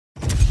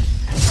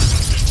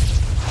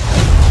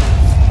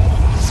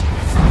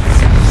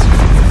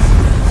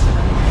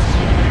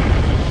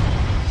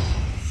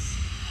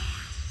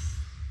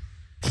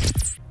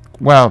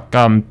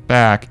Welcome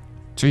back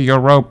to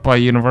Europa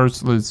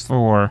Universalis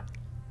 4.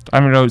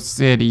 Domino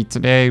City.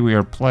 Today we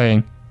are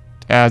playing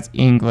as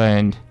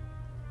England.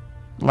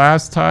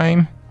 Last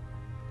time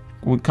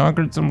we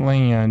conquered some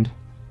land.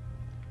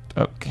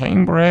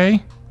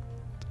 Cambrai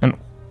and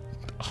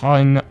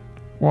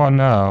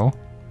no.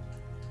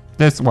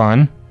 This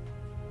one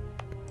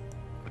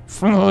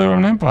from the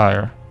Roman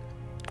Empire,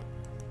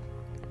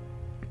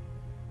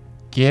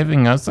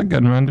 giving us a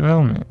good amount of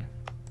development.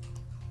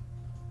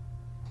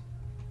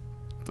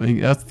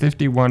 That's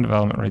 51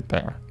 development right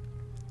there.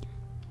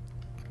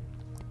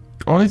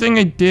 The only thing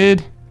I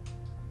did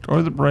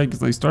over the break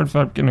is I started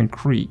fabricating a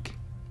creek,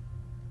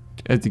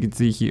 as you can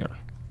see here.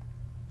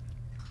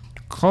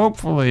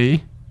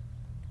 Hopefully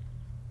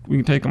we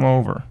can take them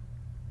over.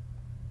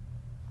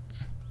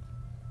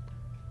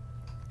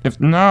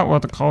 If not, we'll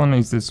have to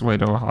colonize this way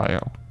to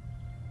Ohio,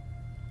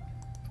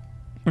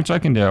 which I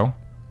can do.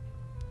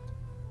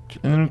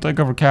 And then we'll take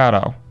over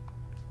Cato,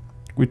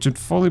 which should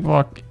fully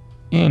block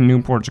in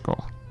New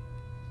Portugal.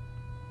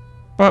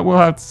 But we'll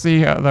have to see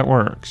how that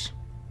works.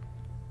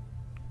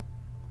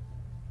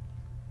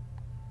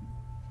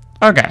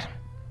 Okay.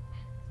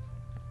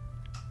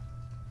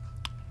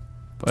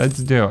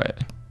 Let's do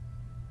it.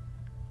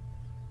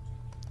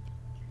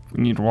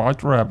 We need to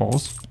watch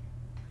rebels.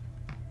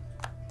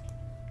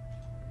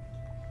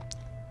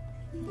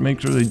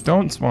 Make sure they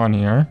don't spawn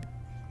here.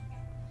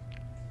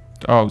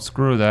 Oh,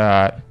 screw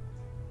that.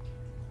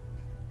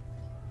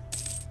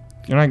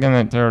 You're not getting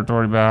that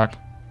territory back.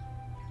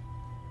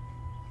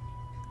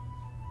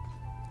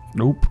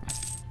 Nope.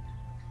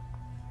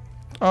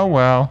 Oh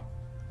well.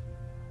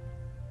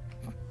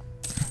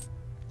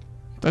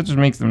 That just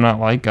makes them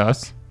not like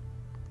us.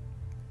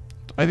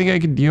 I think I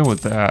could deal with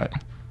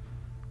that.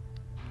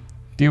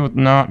 Deal with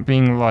not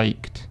being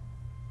liked.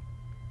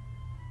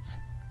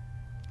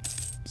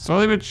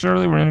 Slowly but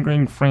surely we're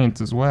integrating France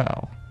as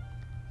well.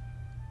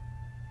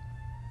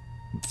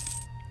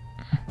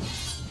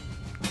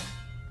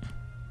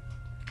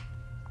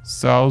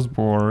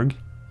 Salzburg,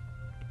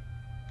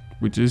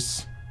 which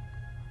is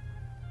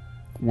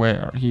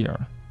where?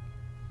 Here.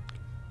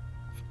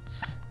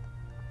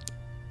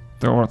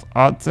 They're with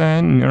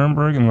Aachen,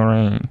 Nuremberg, and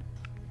Lorraine.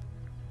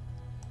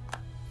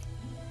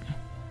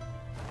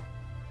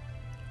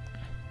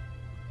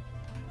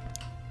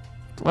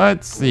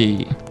 Let's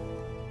see.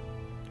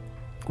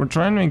 We're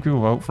trying to make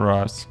people vote for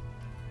us,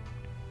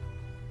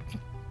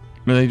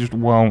 but they just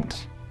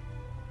won't.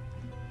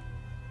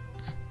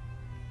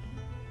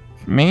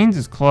 Mainz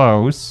is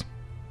close.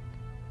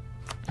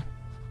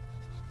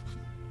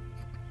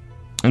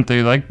 And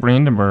they like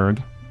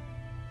Brandenburg.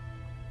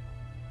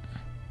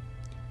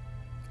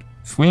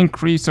 If we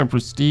increase our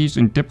prestige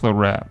in Diplo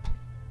rep,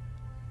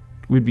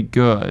 we'd be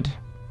good.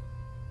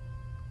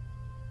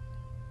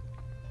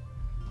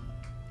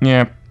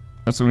 Yeah,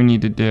 that's what we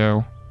need to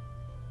do.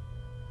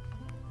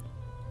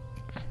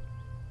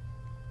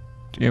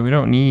 Yeah, we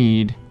don't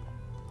need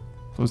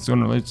close to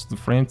relates to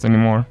France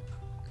anymore.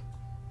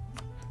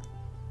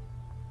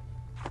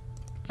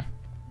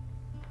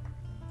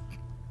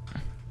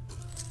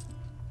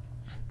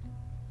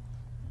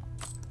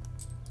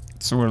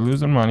 So we're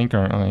losing money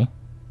currently.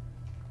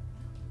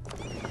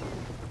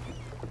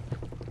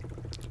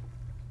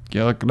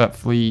 Yeah, look at that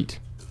fleet.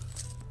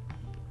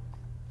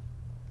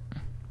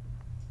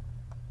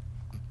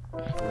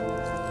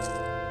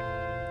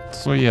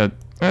 So yeah,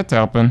 that's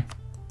helping.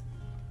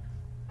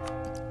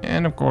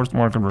 And of course,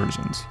 more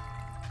conversions.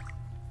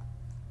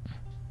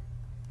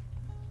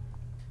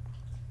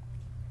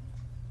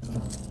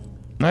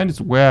 Might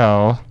as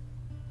well.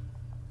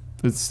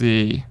 Let's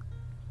see.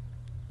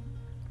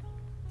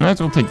 Might as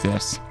well take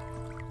this.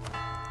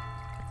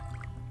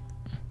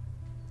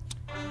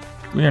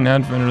 We are now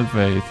defender of the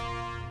faith.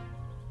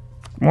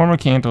 More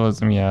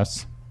mercantilism,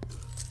 yes.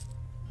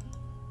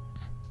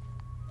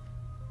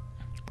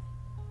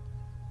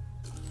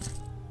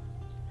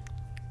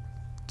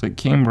 So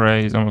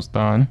Cambrai is almost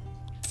done.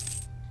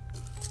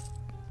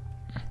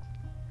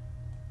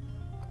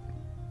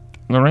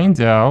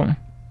 Lorraine's out.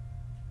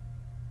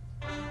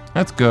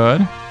 That's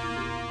good.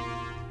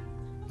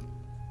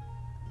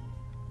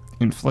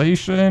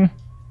 Inflation.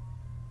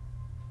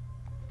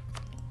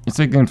 Let's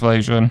take the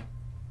inflation.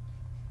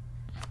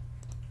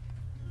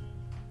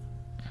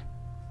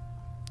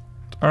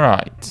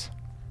 Alright.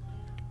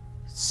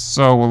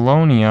 So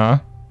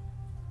Wallonia.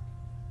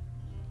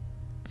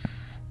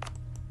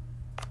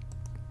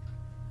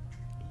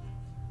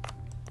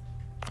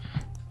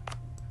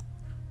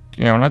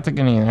 Yeah, we're not taking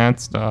any of that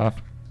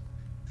stuff.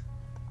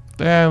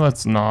 Yeah,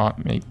 let's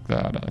not make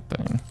that a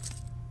thing.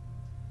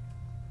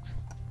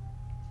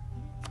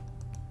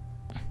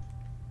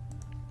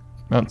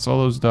 Mount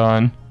Solo's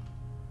done.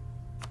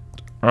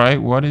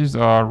 Alright, what is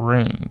our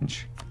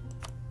range?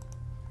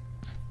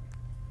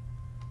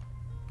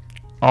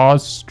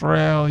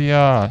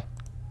 Australia.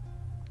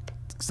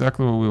 That's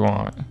exactly what we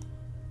want.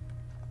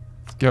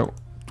 Let's go.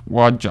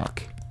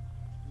 Wajak.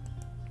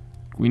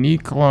 We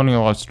need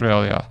colonial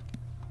Australia.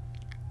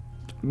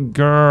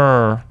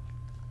 Grrr.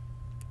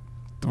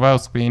 The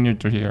wild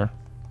Spaniards are here.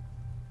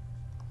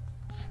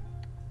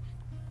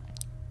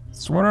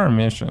 So what are our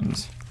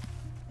missions?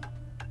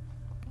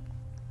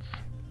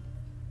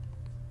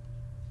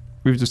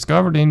 We've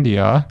discovered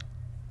India.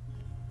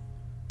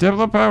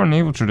 Develop our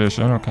naval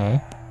tradition,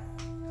 okay.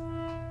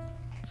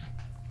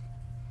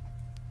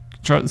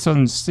 Chart the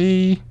Southern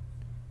Sea.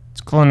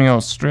 It's colonial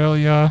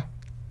Australia.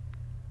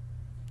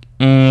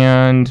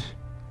 And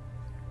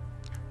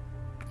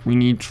we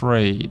need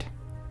trade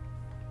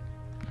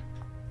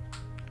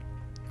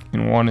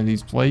in one of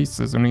these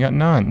places, and we got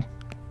none.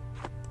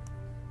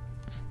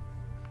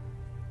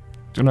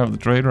 Don't have the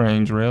trade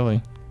range,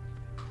 really.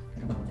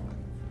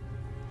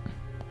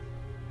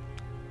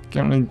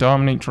 Can't really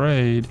dominate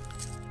trade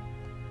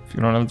if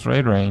you don't have the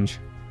trade range.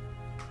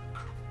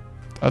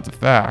 That's a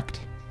fact.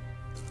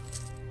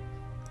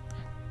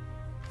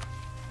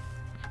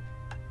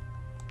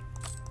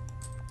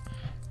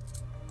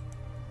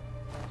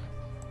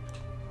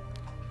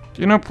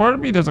 You know, part of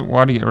me doesn't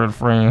want to get rid of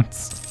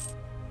France.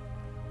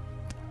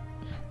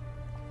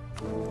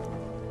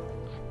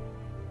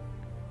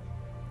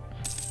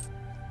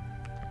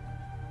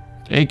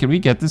 Hey, can we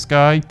get this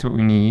guy to what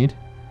we need?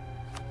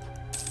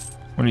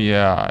 What are you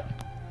at?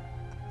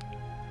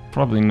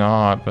 Probably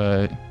not,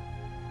 but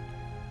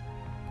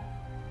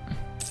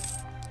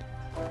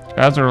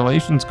as our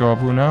relations go up,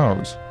 who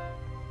knows?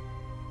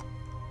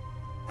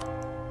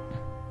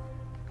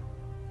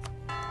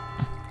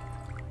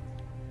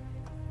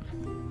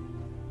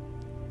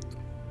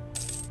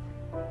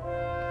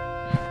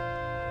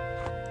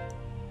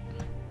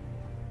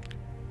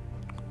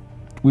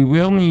 We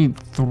will need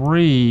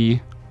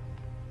 3.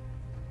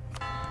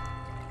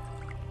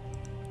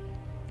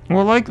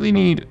 We'll likely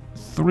need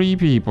 3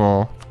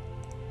 people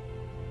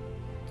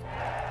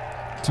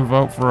to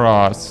vote for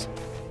us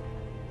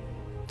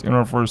in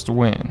order for us to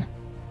win.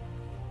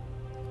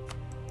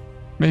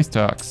 Base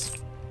tax.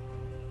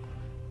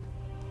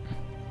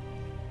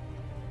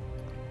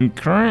 And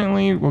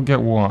currently, we'll get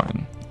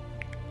 1.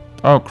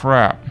 Oh,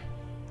 crap.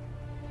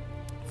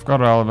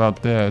 Forgot all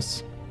about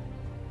this.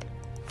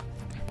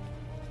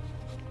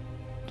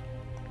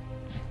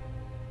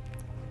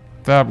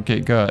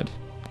 Fabricate, good.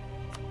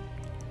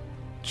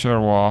 Share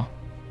wall.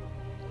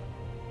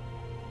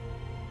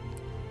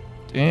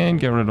 And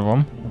get rid of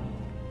them.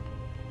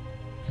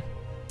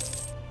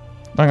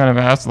 Not gonna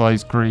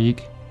vassalize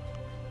Greek.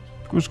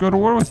 Let's go to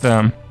war with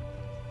them.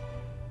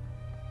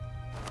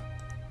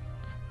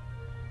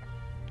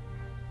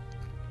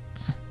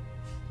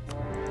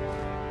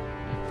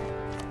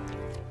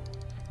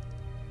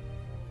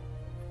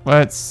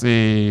 Let's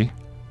see.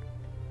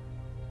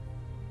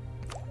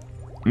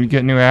 We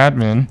get new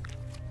admin.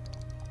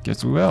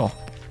 Guess we will.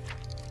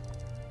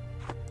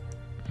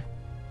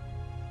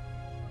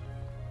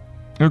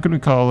 Who can we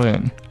call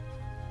in?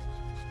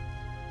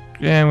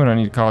 Yeah, we don't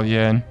need to call you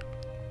in.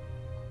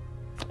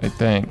 I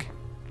think.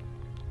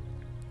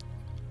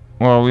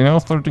 Well, we know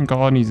 13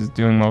 colonies is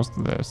doing most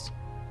of this.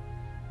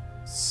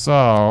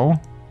 So,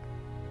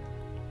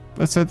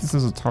 let's set this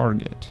as a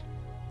target.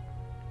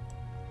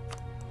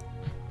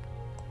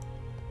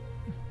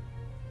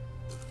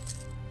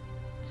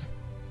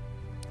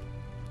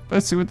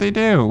 Let's see what they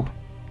do.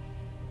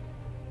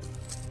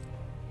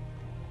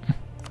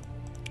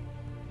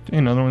 Okay,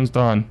 another one's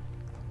done.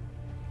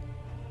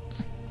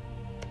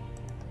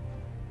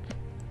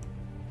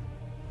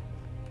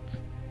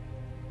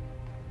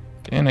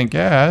 And I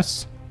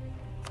guess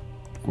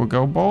we'll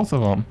go both of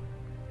them.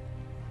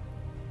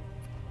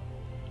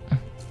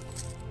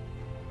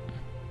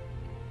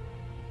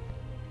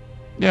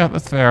 Yeah,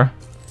 that's fair.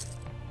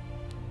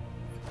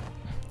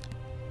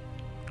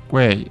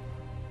 Wait.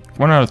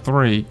 1 out of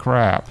 3.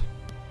 Crap.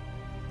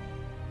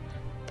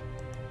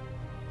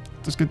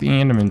 Just get the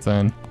Andamans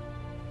then.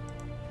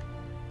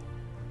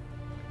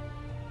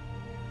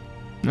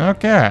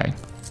 Okay.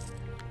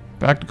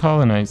 Back to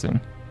colonizing.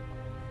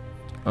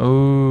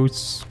 Oh,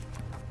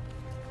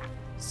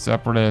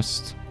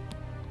 separatist.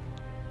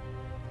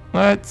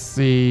 Let's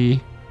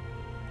see.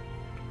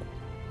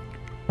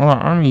 Well, our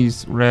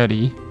army's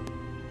ready.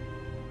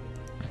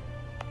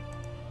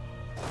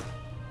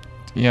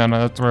 Yeah, no,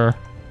 that's where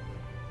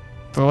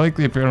the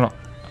likely appearance.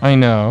 I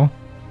know.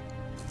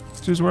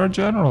 This is where a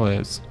general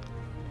is.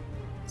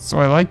 So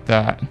I like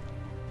that.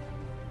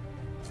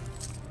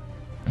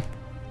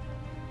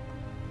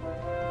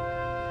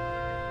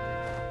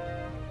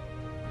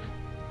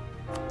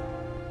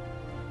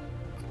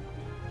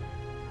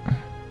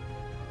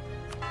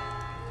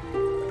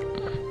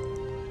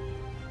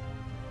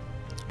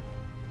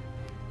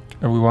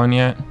 Have we won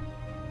yet?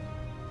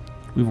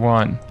 We've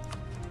won.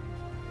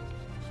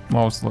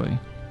 Mostly.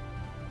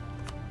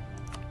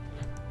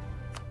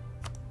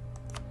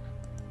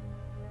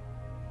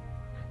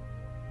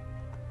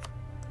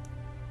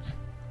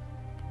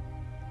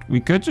 We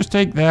could just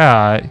take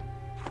that.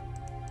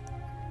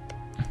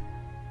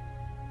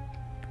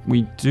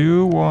 We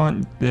do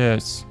want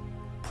this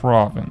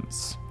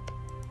province.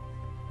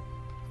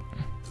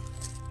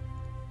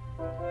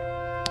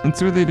 Let's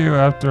see what they do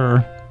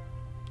after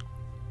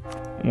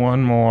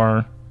one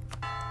more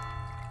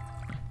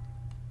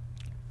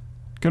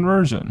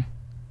conversion.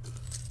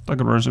 The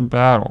conversion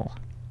battle.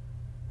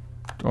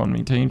 Go on,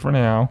 maintain for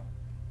now.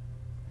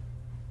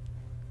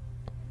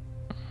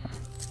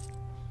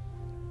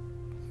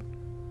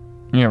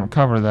 Yeah,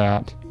 recover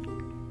that.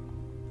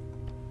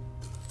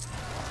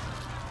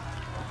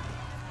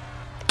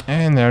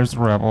 And there's the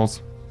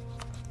rebels.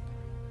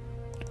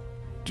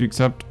 Do you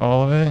accept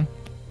all of it?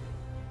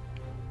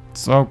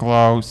 So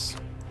close.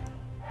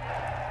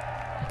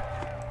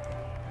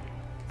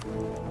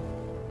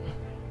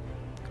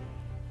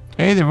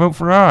 Hey, they vote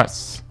for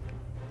us.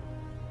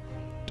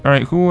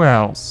 Alright, who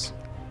else?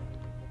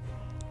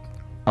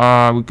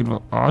 We could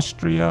vote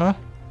Austria.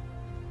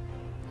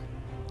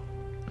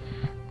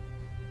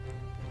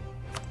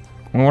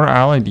 Well, we're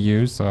allied to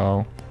you,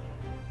 so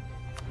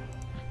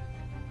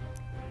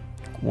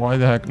why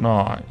the heck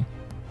not?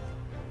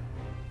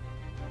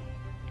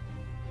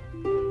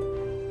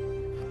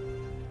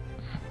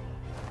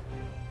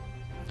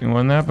 You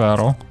won that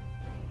battle.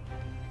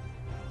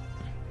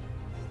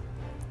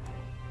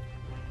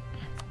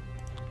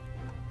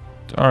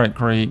 Alright,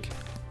 Krieg.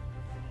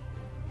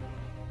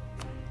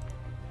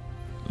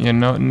 Yeah,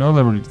 no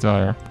liberty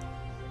desire.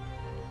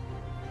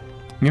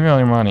 Give me all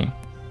your money.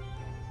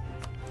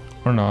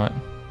 Or not.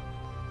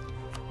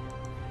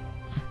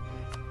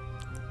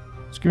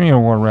 Just give me your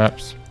war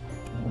reps.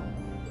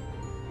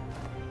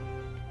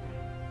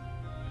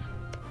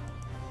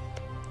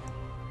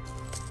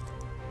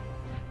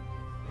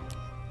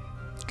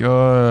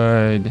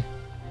 Good.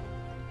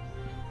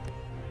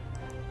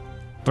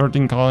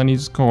 13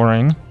 colonies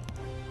scoring.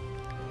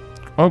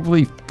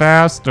 Hopefully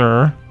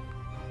faster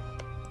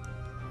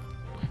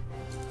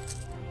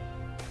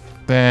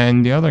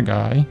than the other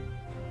guy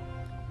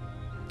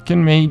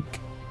can make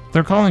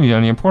their colony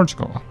down in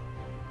Portugal.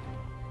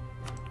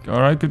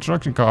 Alright,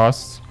 construction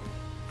costs.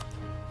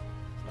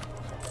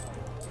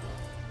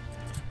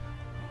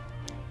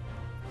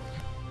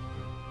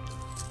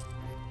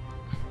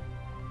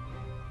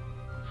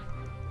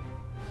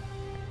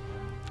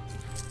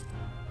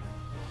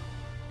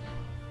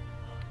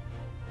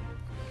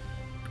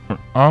 We're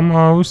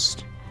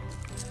almost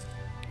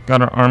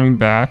got our army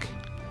back.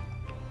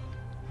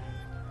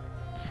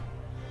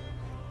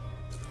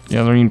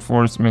 Yeah, the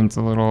reinforcement's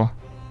a little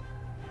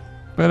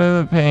bit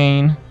of a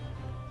pain.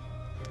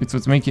 It's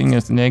what's making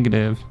us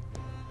negative.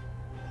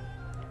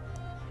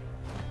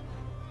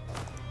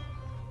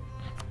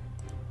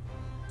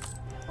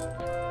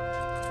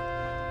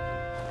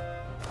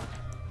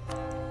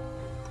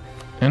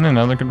 And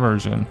another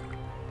conversion.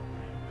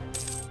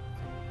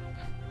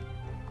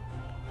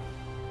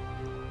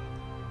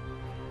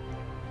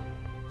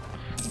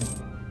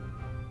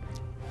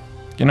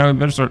 You know, we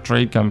better start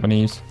trade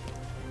companies.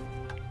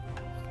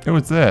 Hey,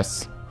 what's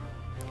this?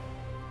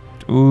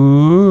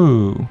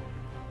 Ooh.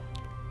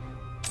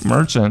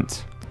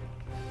 Merchant.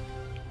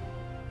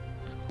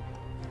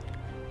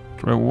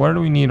 Where do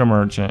we need a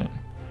merchant?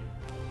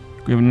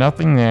 We have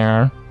nothing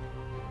there.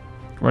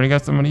 We already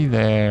got somebody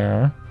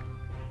there.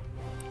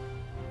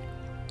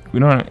 We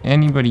don't have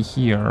anybody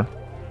here.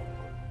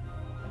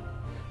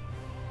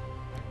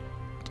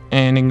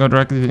 And it can go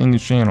directly to the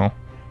English Channel.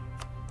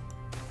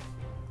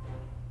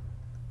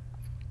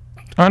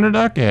 100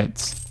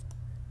 ducats.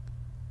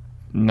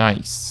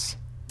 Nice.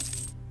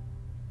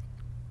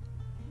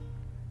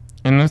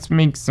 And let's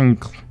make some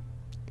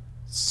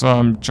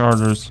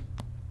charters.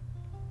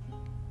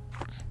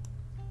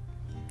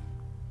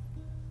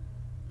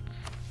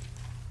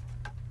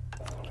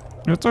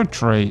 What's our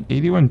trade?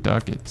 81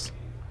 ducats.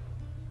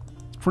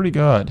 It's pretty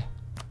good.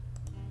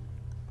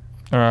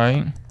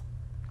 Alright.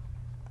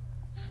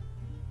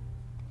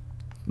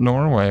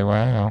 Norway,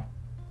 wow.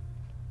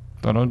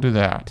 But don't do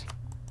that.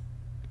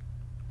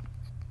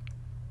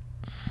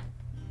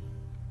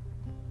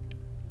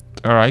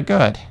 Alright,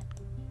 good.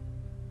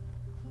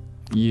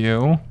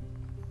 You.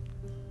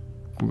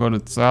 We'll go to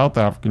the South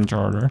African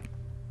Charter.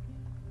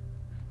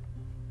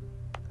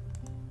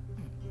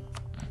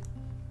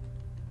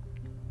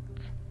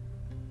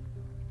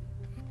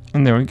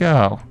 And there we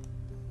go.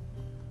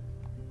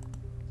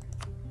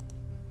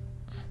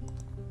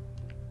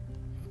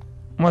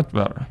 Much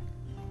better.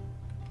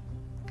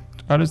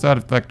 How does that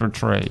affect our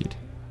trade?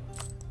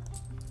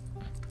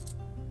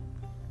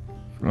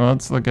 Well,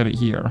 let's look at it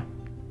here.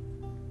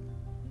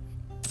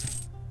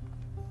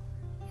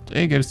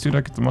 Hey, get us 2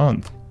 ducats a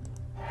month.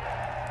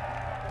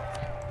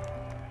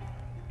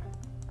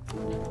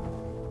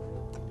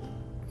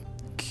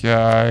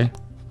 Okay.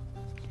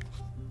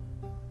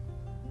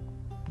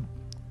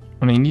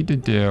 What I need to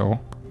do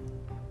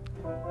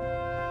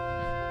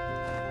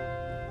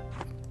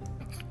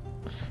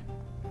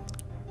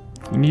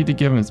we need to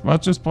give him as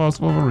much as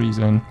possible of a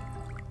reason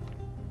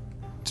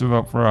to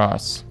vote for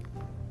us.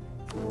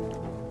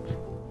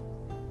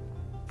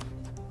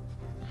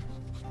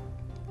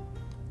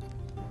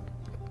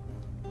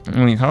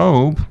 And we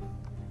hope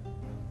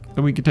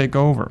that we could take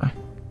over.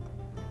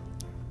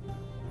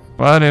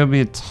 But it'll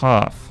be a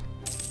tough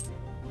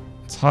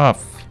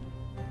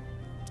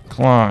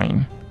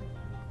climb.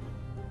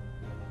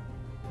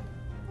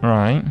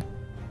 Right.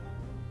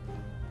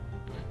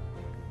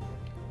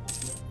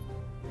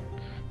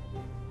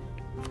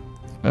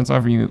 Let's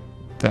offer you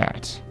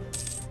that.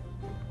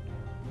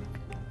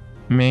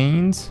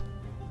 Mains.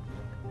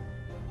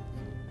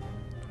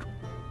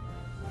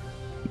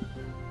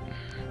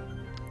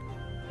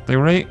 They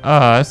rate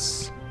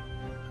us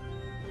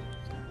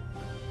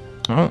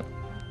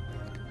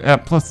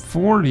at plus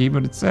 40,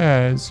 but it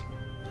says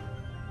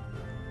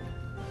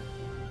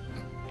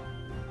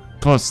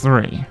plus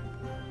 3.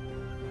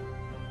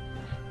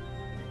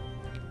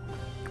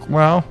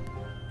 Well,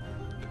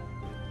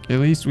 at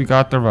least we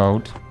got the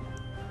vote.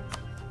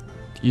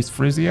 East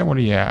Frisia, what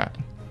are you at?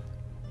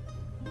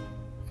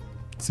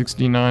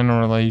 69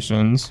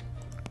 relations.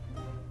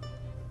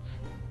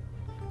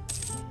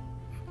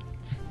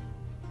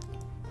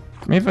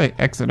 Maybe if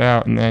I exit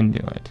out and then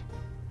do it.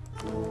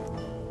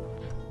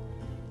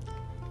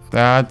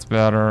 That's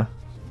better.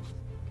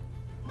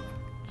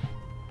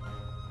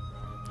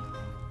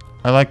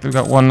 I like that we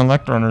got one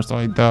elector on our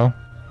side though.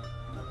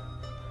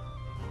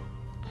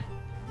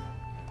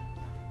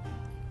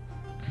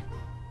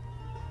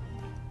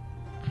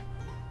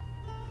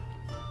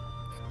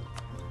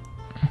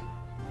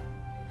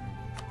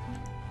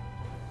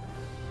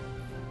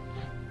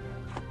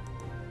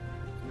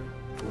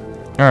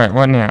 Alright,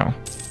 what now?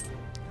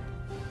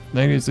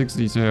 Negative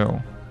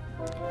 62.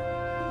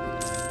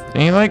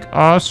 They like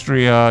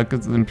Austria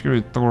because of the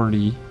Imperial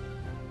Authority,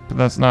 but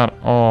that's not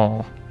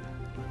all.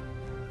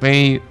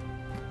 They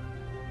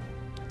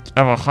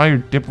have a higher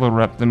Diplo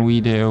rep than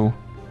we do.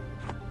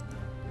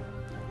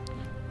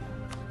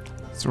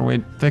 So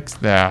we'd fix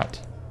that.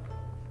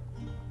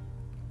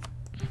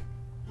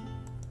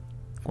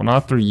 Well,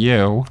 not through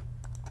you.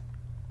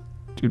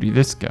 Dude, be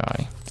this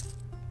guy.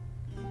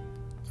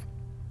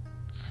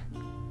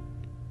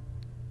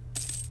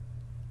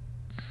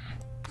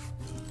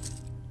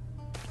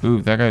 Ooh,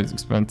 that guy's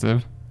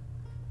expensive.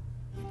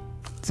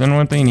 Send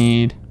what they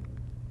need.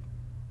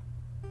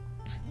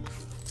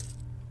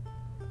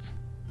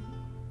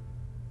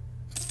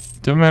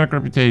 Diplomatic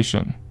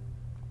reputation.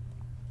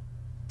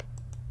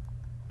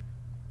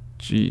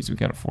 Jeez, we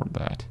can't afford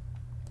that.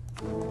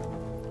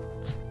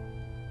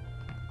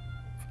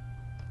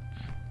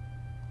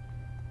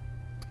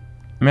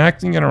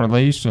 Maxing out our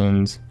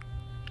relations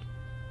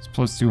is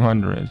plus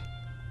 200.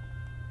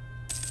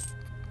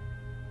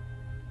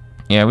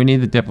 Yeah, we need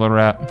the Diplo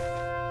rep.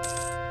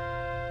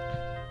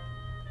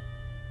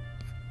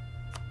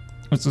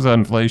 What's that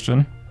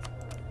inflation?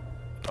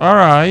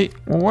 Alright,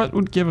 well what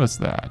would give us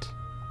that?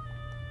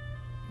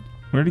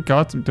 We already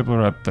got some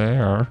Diplo rep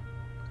there.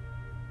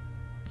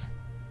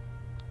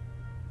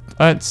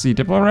 Let's see,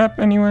 Diplo rep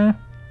anywhere?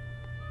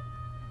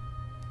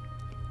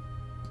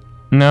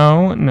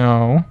 No,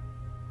 no.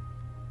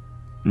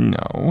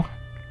 No.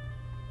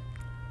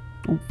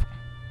 Oop.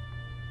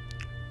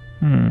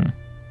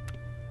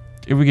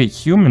 If we get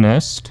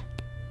humanist,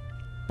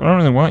 but I don't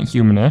really want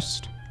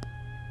humanist,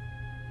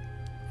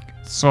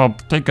 so I'll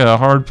take a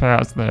hard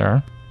pass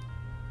there.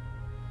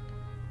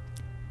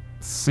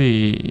 Let's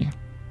see,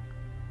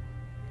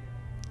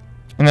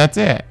 and that's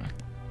it.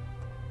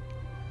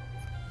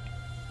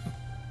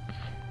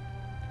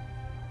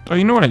 Oh,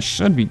 you know what I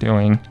should be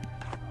doing?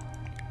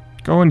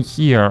 Go in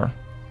here.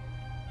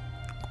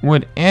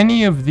 Would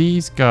any of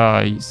these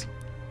guys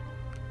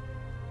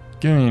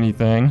give me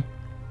anything?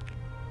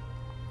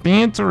 The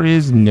answer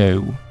is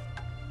no.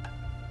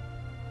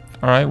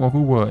 Alright, well,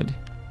 who would?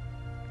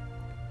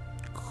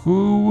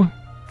 Who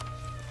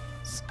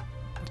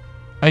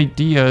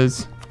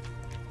ideas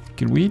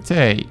could we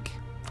take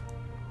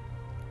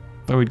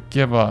that would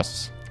give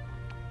us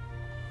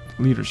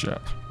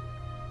leadership?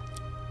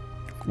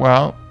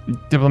 Well,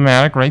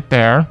 diplomatic right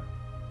there.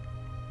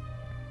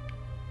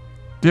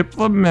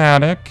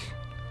 Diplomatic,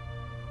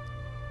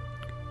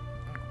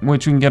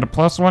 which we can get a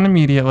 +1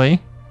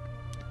 immediately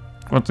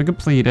once we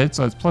complete it,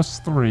 so it's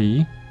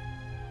 +3.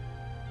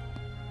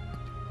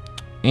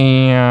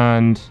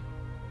 And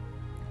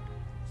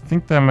I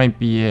think that might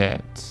be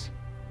it.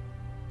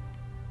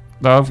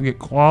 Though if we get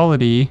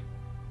quality,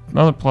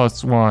 another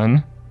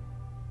 +1.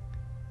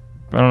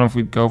 But I don't know if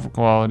we'd go for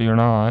quality or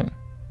not.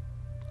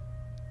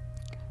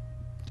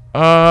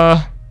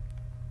 That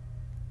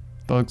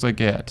looks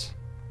like it.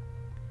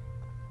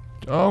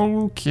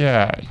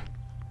 Okay.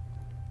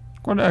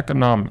 Go to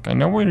economic. I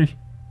know we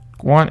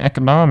want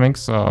economic,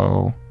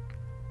 so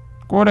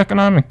what would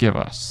economic give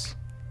us?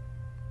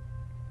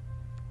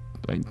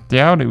 I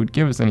doubt it would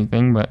give us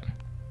anything, but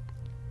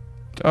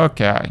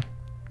okay.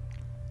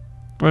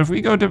 But if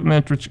we go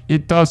diplomatic,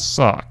 it does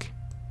suck.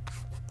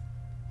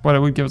 But it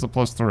would give us a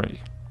 +3.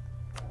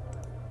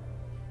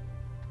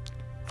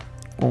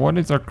 Well, what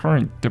is our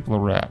current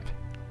Diplo rep?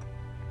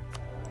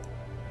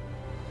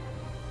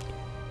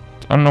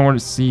 I don't know where to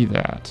see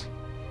that.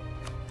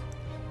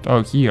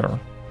 Oh, here.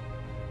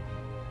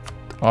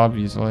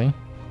 Obviously.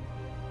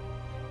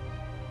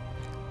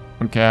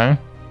 Okay.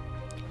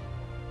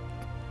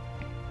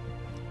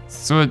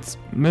 So it's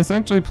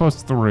essentially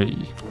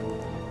 +3.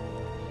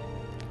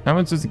 How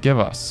much does it give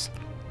us?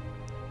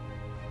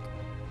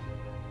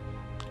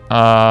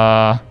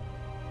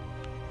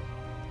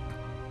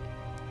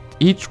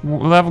 Each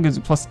level gives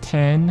it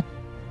 +10.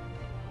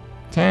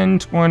 10,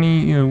 20,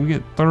 you know, we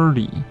get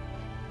 30.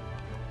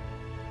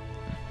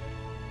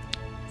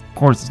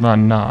 course, it's not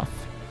enough.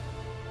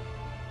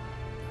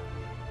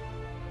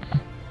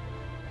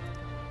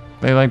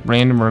 They like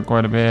Brandenburg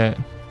quite a bit.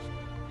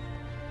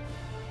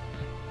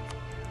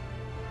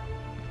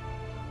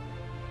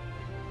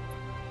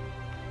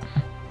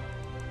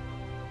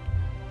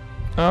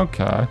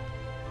 Okay.